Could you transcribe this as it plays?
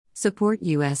Support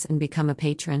us and become a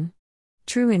patron.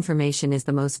 True information is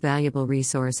the most valuable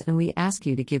resource and we ask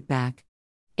you to give back.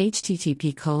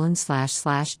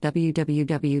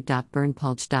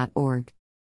 http://www.burnpulch.org.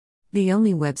 The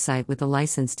only website with a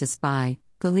license to spy,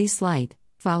 police light.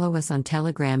 Follow us on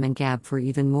Telegram and Gab for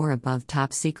even more above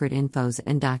top secret infos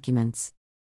and documents.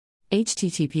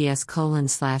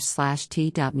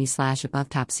 https://t.me/above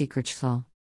top secret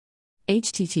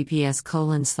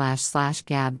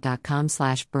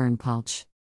https://gab.com/burnpulch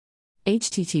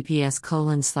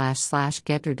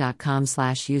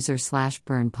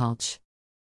https://getter.com/user/burnpulch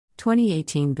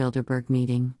 2018 Bilderberg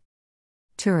Meeting.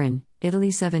 Turin,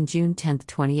 Italy 7 June 10,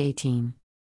 2018.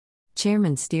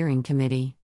 Chairman Steering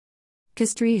Committee.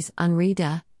 Castries, Henri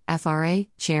de, FRA,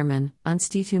 Chairman,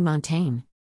 Institut Montaigne.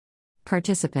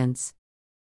 Participants.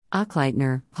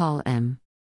 Achleitner, Paul M.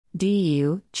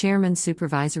 DEU, Chairman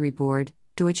Supervisory Board,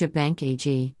 Deutsche Bank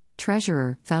AG,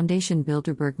 Treasurer, Foundation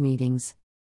Bilderberg Meetings.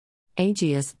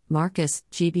 Agius, Marcus,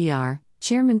 GBR,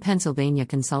 Chairman Pennsylvania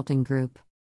Consulting Group.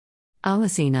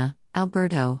 Alesina,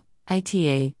 Alberto,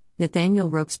 ITA, Nathaniel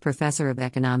Ropes Professor of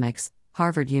Economics,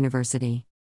 Harvard University.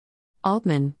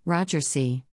 Altman, Roger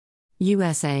C.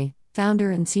 USA,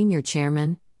 Founder and Senior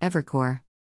Chairman, Evercore.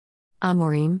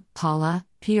 Amorim, Paula,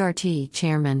 PRT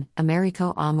Chairman,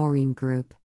 Americo Amorim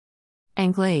Group.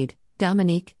 Anglade,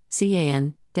 Dominique,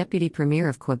 CAN, Deputy Premier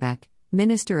of Quebec,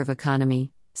 Minister of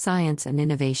Economy, Science and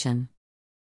Innovation.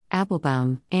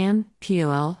 Applebaum, Anne,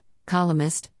 POL,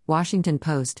 columnist, Washington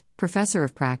Post, Professor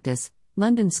of Practice,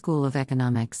 London School of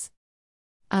Economics.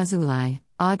 Azulai,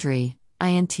 Audrey,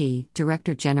 INT,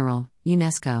 Director General,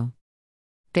 UNESCO.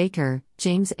 Baker,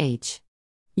 James H.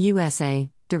 USA,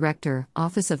 Director,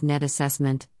 Office of Net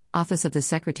Assessment, Office of the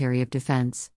Secretary of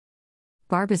Defense.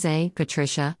 Barbizet,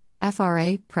 Patricia,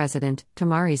 FRA, President,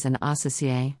 Tamaris and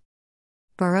Associé.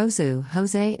 Barroso,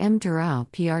 Jose M. Durao,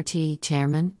 PRT,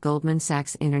 Chairman, Goldman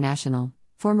Sachs International,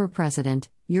 former President,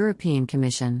 European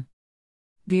Commission.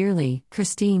 Beerley,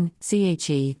 Christine,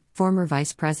 CHE, former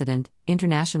Vice President,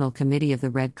 International Committee of the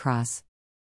Red Cross.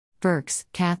 Burks,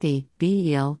 Kathy,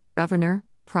 BEL, Governor,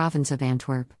 Province of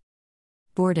Antwerp.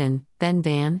 Borden, Ben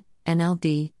Van,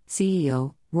 NLD,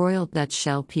 CEO, Royal Dutch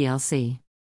Shell plc.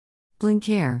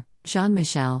 Blinker,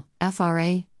 Jean-Michel,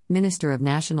 FRA, Minister of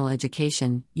National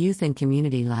Education, Youth and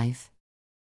Community Life.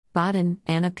 Baden,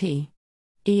 Anna P.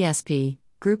 ESP,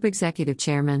 Group Executive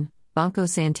Chairman, Banco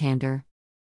Santander.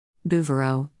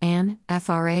 Bouvereau, Anne,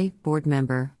 FRA, Board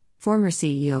Member, former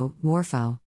CEO,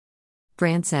 Morpho.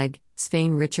 Brandsegg,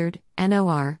 Svein Richard,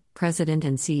 NOR, President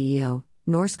and CEO,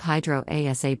 Norsk Hydro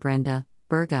ASA. Brenda,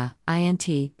 Berga,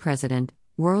 INT, President,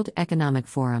 World Economic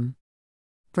Forum.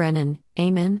 Brennan,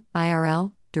 Eamon,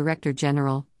 IRL, Director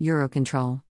General,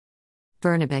 Eurocontrol.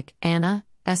 Bernabik, Anna,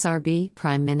 SRB,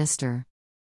 Prime Minister.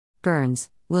 Burns,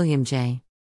 William J.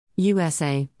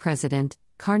 USA, President,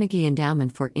 Carnegie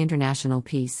Endowment for International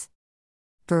Peace.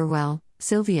 Burwell,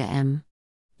 Sylvia M.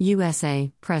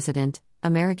 USA, President,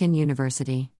 American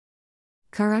University.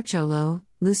 Caracciolo,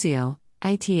 Lucio,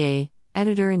 ITA,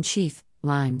 Editor-in-Chief,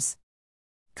 Limes.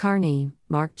 Carney,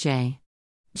 Mark J.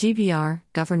 GBR,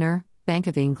 Governor, Bank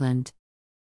of England.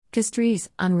 Castries,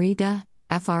 Henri de,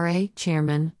 FRA,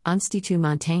 Chairman, Institut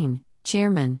Montaigne,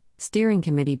 Chairman, Steering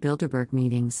Committee Bilderberg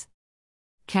Meetings.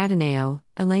 Cataneo,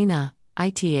 Elena,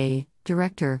 ITA,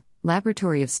 Director,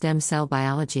 Laboratory of Stem Cell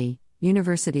Biology,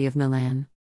 University of Milan.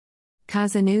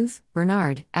 Cazeneuve,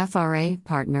 Bernard, FRA,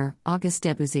 Partner, Auguste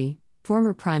Debussy,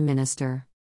 former Prime Minister.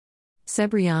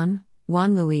 Cebrian,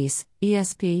 Juan Luis,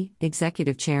 ESP,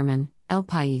 Executive Chairman, El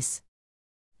País.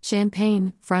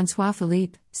 Champagne,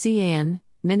 François-Philippe, CAN,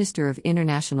 Minister of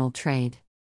International Trade.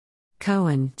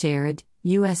 Cohen, Jared,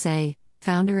 USA,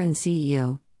 Founder and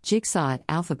CEO, Jigsaw at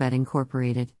Alphabet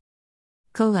Incorporated.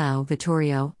 Colau,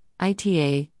 Vittorio,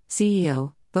 ITA,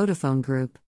 CEO, Vodafone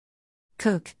Group.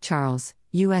 Cook, Charles,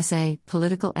 USA,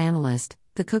 Political Analyst,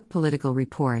 The Cook Political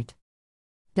Report.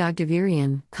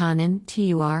 Dagdavirian, Conan,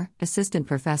 TUR, Assistant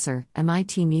Professor,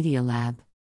 MIT Media Lab.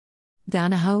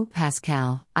 Donahoe,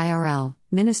 Pascal, IRL,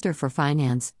 Minister for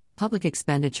Finance, Public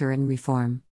Expenditure and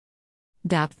Reform.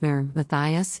 Daptmer,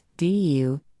 Matthias,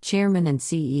 DEU, Chairman and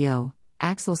CEO,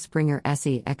 Axel Springer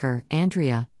SE Ecker,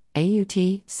 Andrea,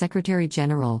 AUT, Secretary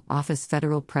General, Office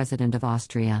Federal President of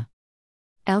Austria.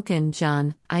 Elkin,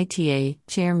 John, ITA,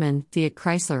 Chairman, Fiat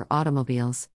Chrysler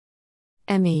Automobiles.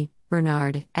 Emmy,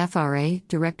 Bernard, FRA,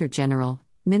 Director General,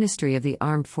 Ministry of the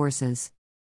Armed Forces.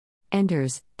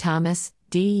 Enders, Thomas,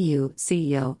 DEU,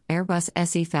 CEO, Airbus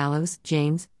SE Fallows,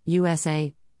 James,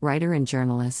 USA, writer and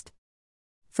journalist.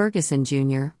 Ferguson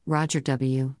Jr., Roger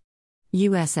W.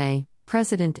 USA,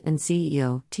 President and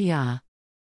CEO, TIA.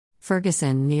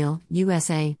 Ferguson Neil,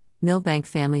 USA, Milbank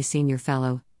Family Senior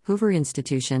Fellow, Hoover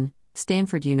Institution,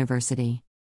 Stanford University.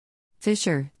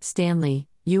 Fisher, Stanley,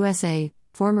 USA,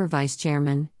 former Vice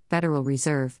Chairman, Federal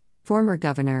Reserve, former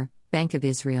Governor, Bank of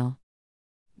Israel.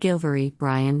 Gilvery,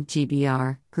 Brian,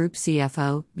 GBR, Group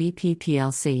CFO, BP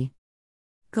plc.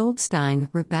 Goldstein,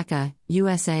 Rebecca,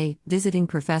 USA, Visiting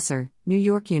Professor, New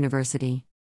York University.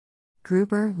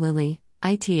 Gruber, Lily,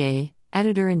 ITA,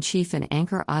 Editor-in-Chief and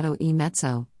Anchor Otto E.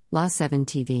 Mezzo, Law 7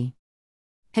 TV.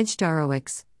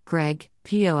 Hedgdarowicz, Greg,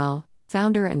 POL,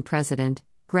 Founder and President,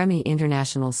 Gremi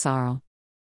International SARL.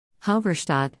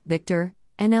 Halberstadt, Victor,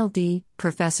 NLD,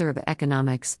 Professor of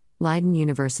Economics, Leiden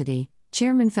University,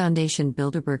 Chairman Foundation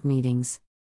Bilderberg Meetings.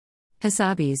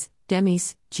 Hassabis,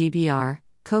 Demis, GBR,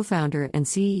 Co-founder and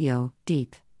CEO,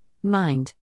 Deep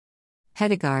Mind.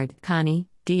 Hedegaard, Connie,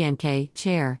 DNK,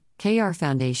 Chair, KR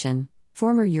Foundation,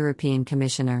 former European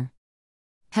Commissioner.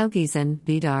 Helgesen,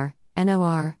 Vidar,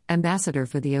 NOR, Ambassador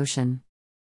for the Ocean.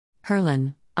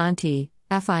 Herlin, Antti,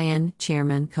 FIN,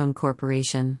 Chairman, Cone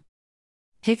Corporation.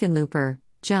 Hickenlooper,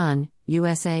 John,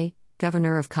 USA,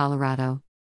 Governor of Colorado.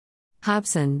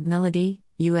 Hobson, Melody,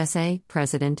 USA,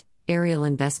 President, Ariel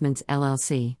Investments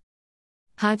LLC.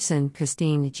 Hodgson,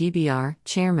 Christine, GBR,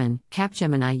 Chairman,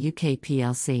 Capgemini UK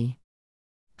plc.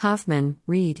 Hoffman,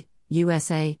 Reed,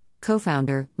 USA,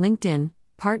 Co-founder, LinkedIn,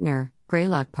 Partner,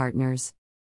 Greylock Partners.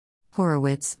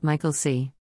 Horowitz, Michael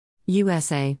C.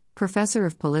 USA, Professor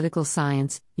of Political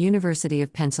Science, University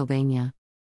of Pennsylvania.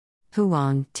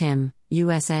 Huang, Tim,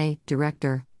 USA,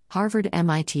 Director, Harvard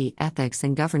MIT Ethics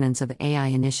and Governance of AI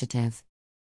Initiative.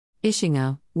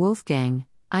 Ischinger, Wolfgang,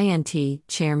 INT,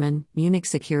 Chairman, Munich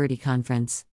Security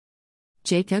Conference.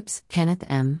 Jacobs, Kenneth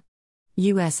M.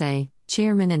 USA,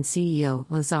 Chairman and CEO,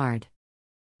 Lazard.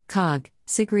 Cog,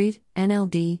 Sigrid,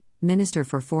 NLD, Minister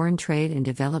for Foreign Trade and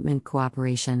Development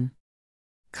Cooperation.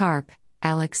 Karp,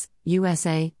 Alex,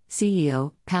 USA,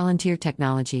 CEO, Palantir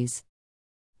Technologies.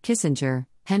 Kissinger,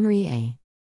 Henry A.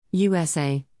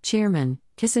 USA, Chairman,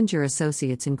 Kissinger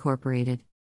Associates Incorporated.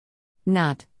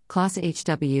 Knott, Klaus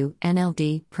H.W.,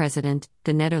 NLD, President,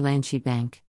 the Nederlandsche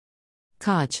Bank.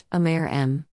 Koch, Amer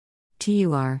M.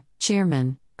 TUR,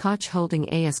 Chairman, Koch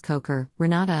Holding AS Kocher,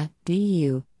 Renata,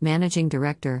 DEU, Managing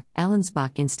Director,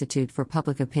 Allensbach Institute for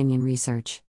Public Opinion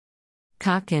Research.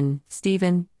 Kotkin,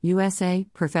 Stephen, USA,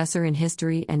 Professor in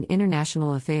History and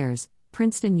International Affairs,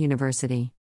 Princeton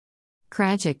University.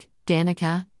 Krajic,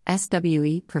 Danica,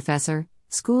 SWE, Professor,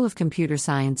 School of Computer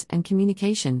Science and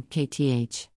Communication,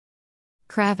 KTH.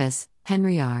 Kravis,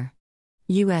 Henry R.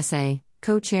 USA,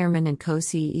 Co-Chairman and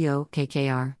Co-CEO,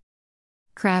 KKR.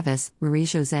 Kravis,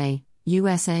 Marie-José,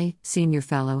 USA, Senior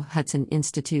Fellow, Hudson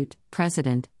Institute,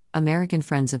 President, American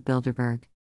Friends of Bilderberg.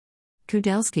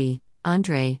 Kudelski,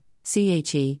 Andrei,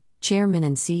 CHE, Chairman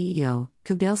and CEO,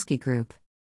 Kudelski Group.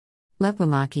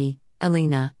 Lepomaki,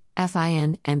 Alina,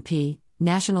 FIN, MP,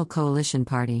 National Coalition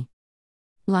Party.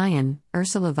 Lyon,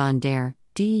 Ursula von der,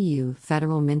 DEU,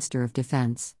 Federal Minister of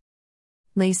Defense.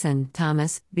 Layson,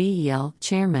 Thomas, BEL,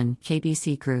 Chairman,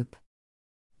 KBC Group.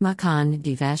 Makan,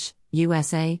 Divesh,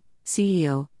 USA,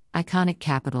 CEO, Iconic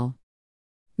Capital.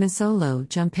 Misolo,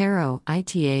 Jumpero,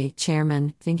 ITA,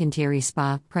 Chairman, Fincantieri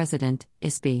SPA, President,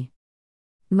 ISPI.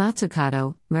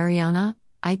 Matsukato, Mariana,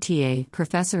 ITA,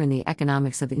 Professor in the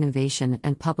Economics of Innovation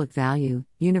and Public Value,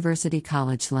 University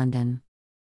College London.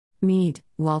 Mead,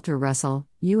 Walter Russell,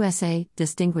 USA,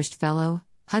 Distinguished Fellow,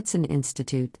 Hudson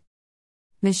Institute.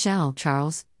 Michel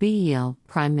Charles, BEL,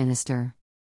 Prime Minister.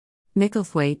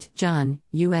 Micklethwaite, John,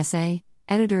 USA,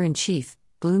 Editor-in-Chief,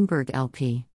 Bloomberg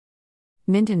LP.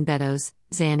 Minton Beddoes,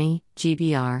 Zanny,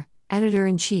 GBR,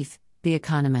 Editor-in-Chief, The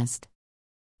Economist.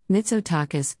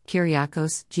 Mitsotakis,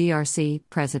 Kyriakos, GRC,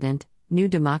 President, New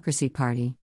Democracy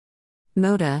Party.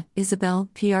 Moda, Isabel,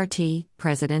 PRT,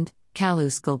 President,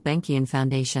 Kalus Gulbenkian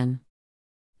Foundation.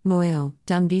 Moyo,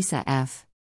 Dumbisa F.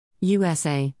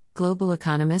 USA, Global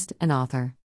Economist and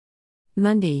Author.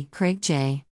 Mundy, Craig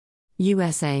J.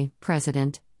 USA,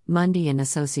 President, Mundy and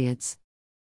Associates.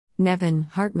 Nevin,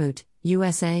 Hartmut,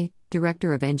 USA,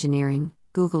 Director of Engineering,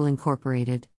 Google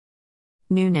Incorporated.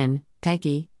 Noonan,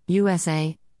 Peggy,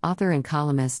 USA, Author and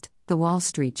columnist, The Wall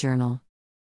Street Journal.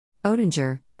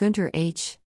 Oettinger, Gunter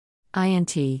H.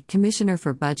 INT, Commissioner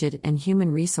for Budget and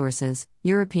Human Resources,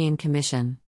 European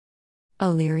Commission.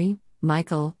 O'Leary,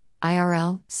 Michael,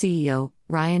 IRL, CEO,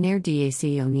 Ryanair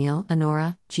DAC O'Neill,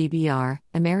 Honora, GBR,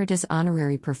 Emeritus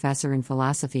Honorary Professor in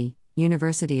Philosophy,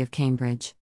 University of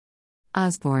Cambridge.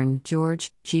 Osborne,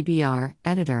 George, GBR,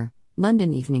 Editor,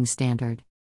 London Evening Standard.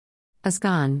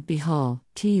 Askan, Bihol,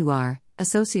 TUR,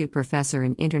 Associate Professor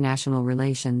in International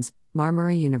Relations,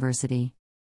 Marmara University.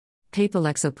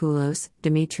 Papalexopoulos,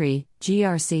 Dimitri,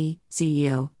 GRC,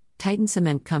 CEO, Titan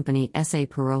Cement Company S.A.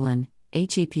 Parolin,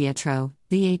 H.E. Pietro,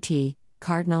 VAT,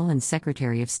 Cardinal and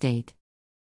Secretary of State.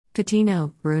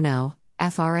 Patino, Bruno,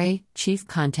 FRA, Chief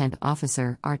Content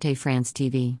Officer, Arte France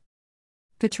TV.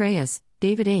 Petraeus,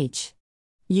 David H.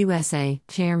 USA,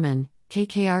 Chairman,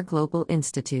 KKR Global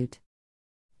Institute.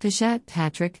 Pichat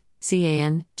Patrick,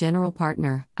 CAN, General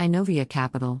Partner, Inovia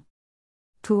Capital.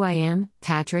 Puayan,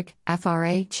 Patrick,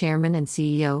 FRA, Chairman and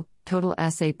CEO, Total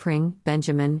SA Pring,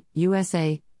 Benjamin,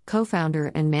 USA,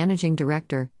 Co-founder and Managing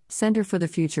Director, Center for the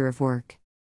Future of Work.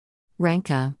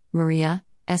 Ranka, Maria,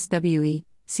 SWE,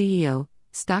 CEO,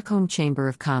 Stockholm Chamber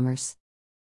of Commerce.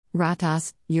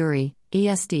 Ratas, Yuri,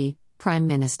 ESD, Prime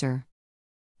Minister.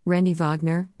 Rendy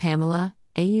Wagner, Pamela,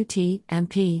 AUT,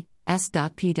 MP,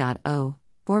 S.P.O,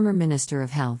 former Minister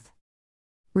of Health.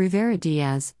 Rivera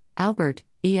Diaz, Albert,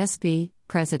 ESP,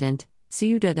 President,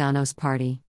 Ciudadanos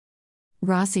Party.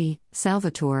 Rossi,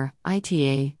 Salvatore,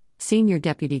 ITA, Senior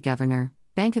Deputy Governor,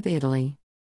 Bank of Italy.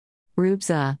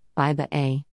 Rubza, Biba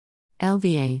A.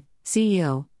 LVA,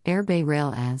 CEO, Airbay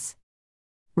Rail AS.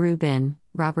 Rubin,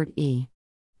 Robert E.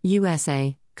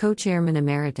 USA, Co-Chairman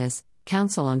Emeritus,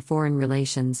 Council on Foreign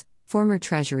Relations, former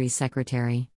Treasury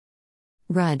Secretary.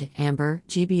 Rudd, Amber,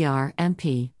 GBR,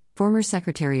 MP, former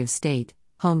Secretary of State,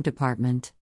 Home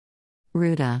Department.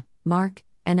 Ruda, Mark,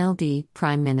 NLD,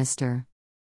 Prime Minister.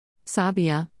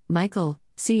 Sabia, Michael,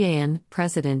 CAN,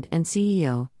 President and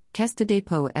CEO, Caisse de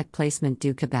dépôt et placement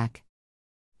du Québec.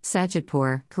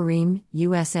 Sajidpour, Kareem,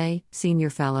 USA,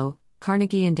 Senior Fellow,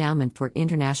 Carnegie Endowment for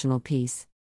International Peace.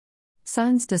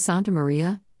 Sons de Santa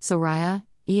Maria, Soraya,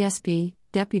 ESP,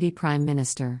 Deputy Prime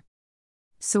Minister.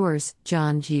 Source,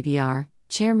 John GVR,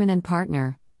 Chairman and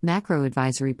Partner, Macro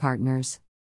Advisory Partners.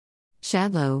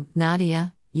 Shadlow,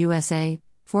 Nadia, USA,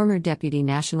 former Deputy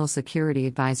National Security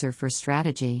Advisor for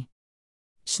Strategy.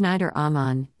 Schneider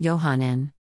Aman,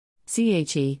 Johann.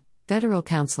 CHE, Federal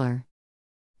Counselor.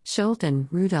 Scholten,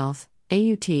 Rudolph,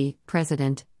 AUT,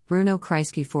 President, Bruno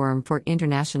Kreisky Forum for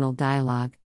International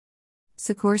Dialogue.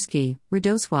 Sikorsky,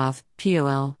 Radosław,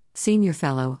 POL, Senior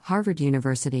Fellow, Harvard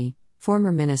University,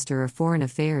 former Minister of Foreign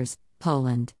Affairs,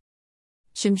 Poland.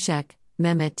 Shimshek,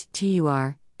 Mehmet,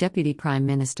 TUR, Deputy Prime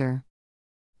Minister.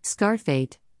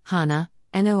 Skartfate, Hanna,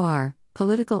 NOR,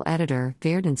 Political Editor,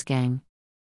 Verdensgang.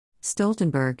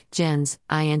 Stoltenberg, Jens,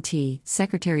 INT,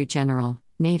 Secretary General,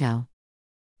 NATO.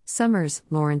 Summers,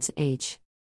 Lawrence H.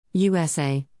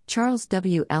 USA, Charles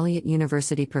W. Eliot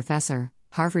University Professor,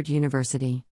 Harvard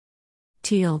University.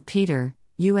 Thiel, Peter,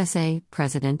 USA,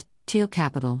 President, Thiel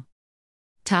Capital.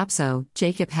 Topso,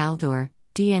 Jacob Haldor,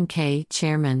 DNK,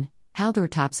 Chairman, Haldor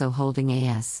Topso Holding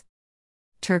AS.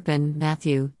 Turpin,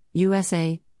 Matthew,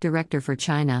 USA, Director for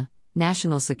China,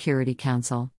 National Security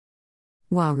Council.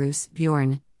 Warus,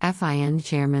 Bjorn, FIN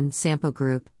Chairman, Sampo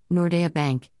Group, Nordea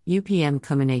Bank, UPM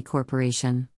Kommune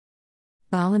Corporation.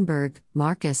 Ballenberg,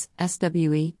 Marcus,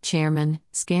 SWE, Chairman,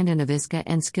 Skandinaviska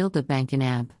and Skilda Banken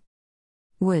AB.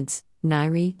 Woods,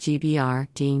 Nairi, GBR,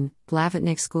 Dean,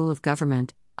 Blavatnik School of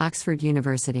Government, Oxford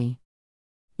University.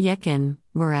 Yekin,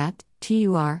 Murat,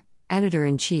 TUR,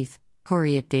 Editor-in-Chief,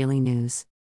 Hurriyet Daily News.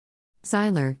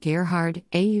 Zeiler, Gerhard,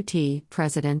 AUT,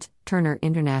 President, Turner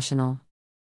International.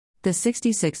 The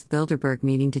 66th Bilderberg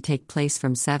meeting to take place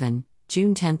from 7,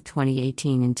 June 10,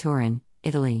 2018 in Turin,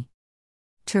 Italy.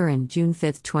 Turin, June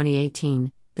 5,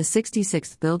 2018, the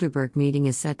 66th Bilderberg meeting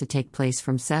is set to take place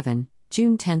from 7,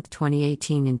 June 10,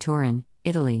 2018 in Turin,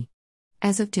 Italy.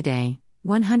 As of today,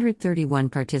 131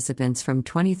 participants from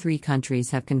 23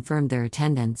 countries have confirmed their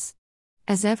attendance.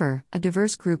 As ever, a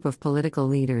diverse group of political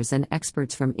leaders and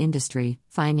experts from industry,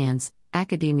 finance,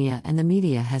 academia and the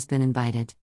media has been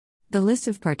invited. The list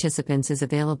of participants is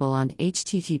available on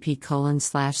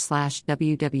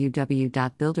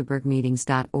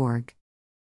http://www.bilderbergmeetings.org.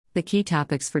 The key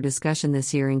topics for discussion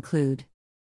this year include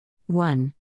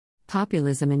 1.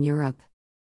 Populism in Europe.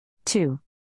 2.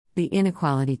 The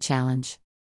inequality challenge.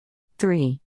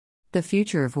 3. The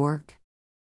future of work.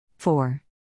 4.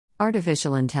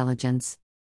 Artificial intelligence.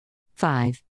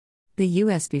 5. The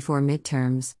U.S. before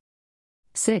midterms.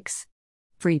 6.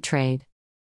 Free trade.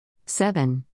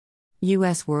 7.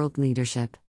 U.S. world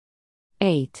leadership.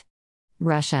 8.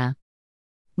 Russia.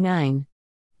 9.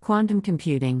 Quantum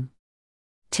computing.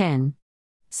 10.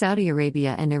 Saudi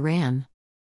Arabia and Iran.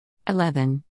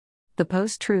 11. The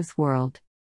post-truth world.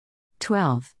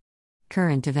 12.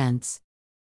 Current events.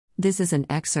 This is an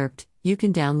excerpt. You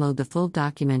can download the full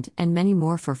document and many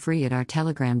more for free at our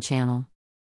Telegram channel.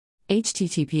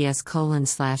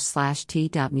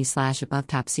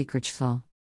 https://t.me/abovetopsecretschful.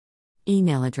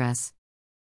 Email address.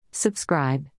 Subscribe.